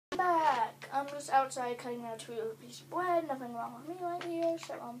just outside cutting out 2 pieces of bread. Nothing wrong with me right here.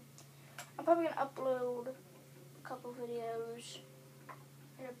 So I'm probably gonna upload a couple videos.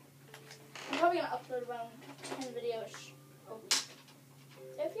 I'm probably gonna upload around 10 videos a week.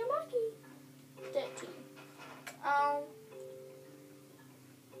 If you're lucky. 13.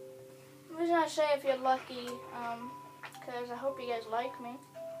 The reason I say if you're lucky, because I hope you guys like me.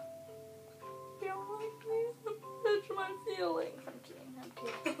 If you don't like me, that's my feelings. I'm kidding.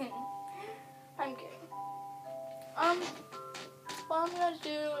 I'm kidding. What I'm gonna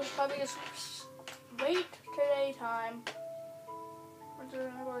do is probably just wait till daytime. We're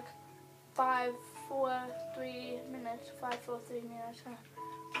doing like 5, 4, 3 minutes. 5, 4, 3 minutes.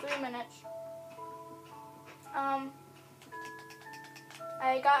 3 minutes.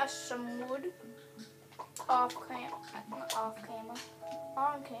 I got some wood on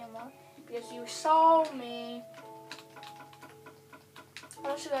camera, because you saw me.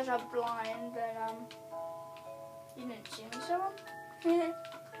 Unless you guys are blind, then you didn't see me, so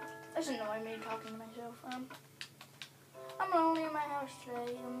that's annoying me talking to myself. I'm lonely in my house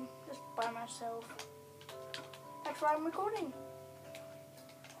today. I'm just by myself. That's why I'm recording.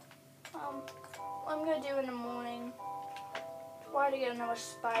 What I'm gonna do in the morning, try to get another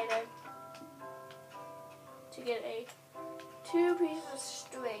spider to get 2 pieces of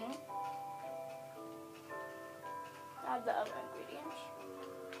string. Add the other ingredients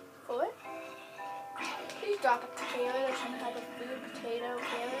for it. Please drop a carrot or some type of food, potato,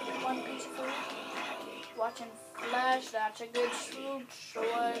 carrot, 1 piece of food. Watching Flash, that's a good food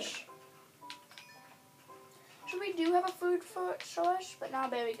source. So we do have a food source, but not a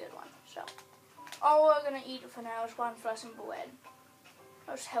very good one. So all we're gonna eat for now is 1 flesh and bread.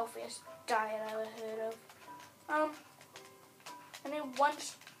 Most healthiest diet I ever heard of. I need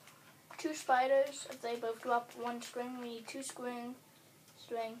 2 spiders. If they both drop 1 string, we need 2 string.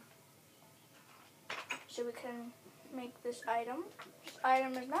 So we can make this item. This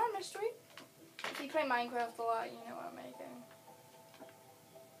item is not a mystery. If you play Minecraft a lot, you know what I'm making.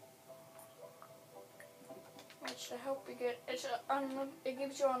 Which to help you get, it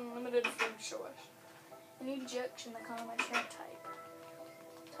gives you unlimited food source. Any jerks in the comments, don't type.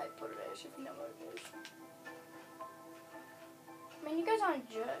 Type what it is if you know what it is. I mean, you guys aren't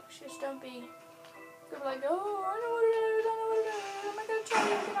jerks. Just don't be like, oh, I know what it is. I'm not gonna tell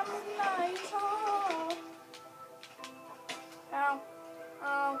you that I'm really nice.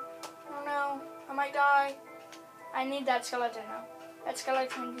 Oh no, I might die. I need that skeleton now. That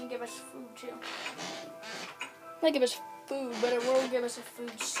skeleton can give us food too. Not give us food, but it will give us a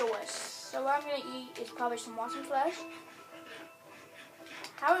food source. So what I'm gonna eat is probably some rotten flesh.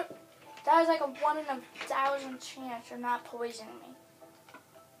 That is like a 1 in 1,000 chance of not poisoning me.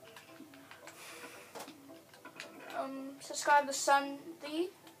 Subscribe to Sunday,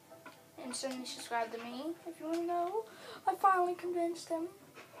 and Sunday subscribe to me if you want to know. I finally convinced him.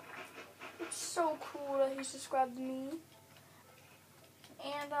 It's so cool that he subscribed to me.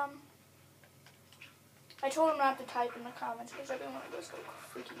 And I told him not to type in the comments because everyone was go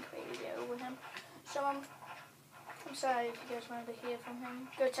freaking crazy over him. So I'm sorry if you guys wanted to hear from him.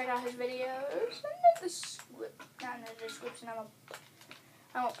 Go check out his videos not in the description. I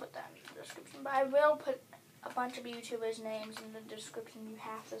won't put that in the description, but I will put a bunch of YouTubers' names in the description. You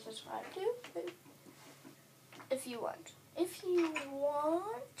have to subscribe to if you want. If you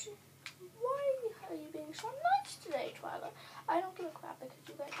want. Why are you being so nice today, Twyla? I don't give a crap because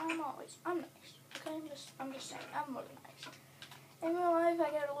you guys. I'm nice. Okay, I'm just saying, I'm really nice. In real life, I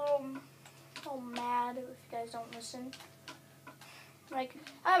get a little mad if you guys don't listen. Like,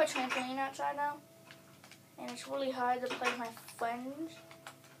 I have a trampoline outside now, and it's really hard to play with my friends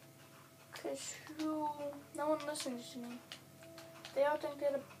because no one listens to me. They all think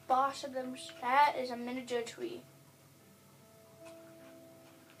they're the boss of them. That is a miniature tree.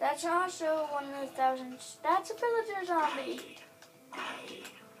 That's also 1 in 1,000. That's a villager zombie.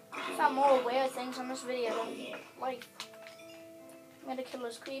 I found more aware things on this video than life. I'm gonna kill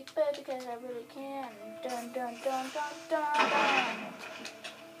this creeper because I really can. Dun dun dun dun dun dun.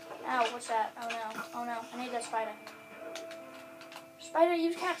 Ow, what's that? Oh no, I need that spider. Spider,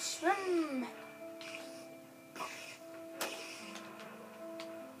 you can't swim.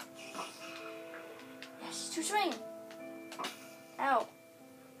 Yes, to swing. Ow.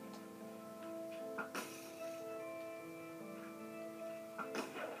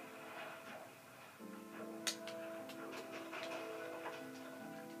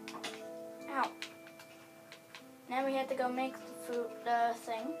 Now we have to go make the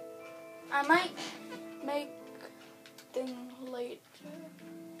thing. I might make thing later.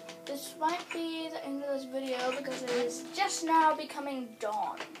 This might be the end of this video because it is just now becoming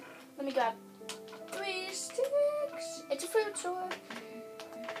dawn. Let me grab It's a fruit sword.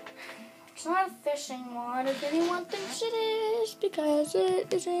 It's not a fishing one if anyone thinks it is, because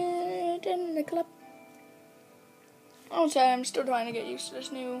it isn't in the club. I'm sorry, I'm still trying to get used to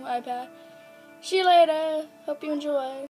this new iPad. See you later. Hope you enjoy.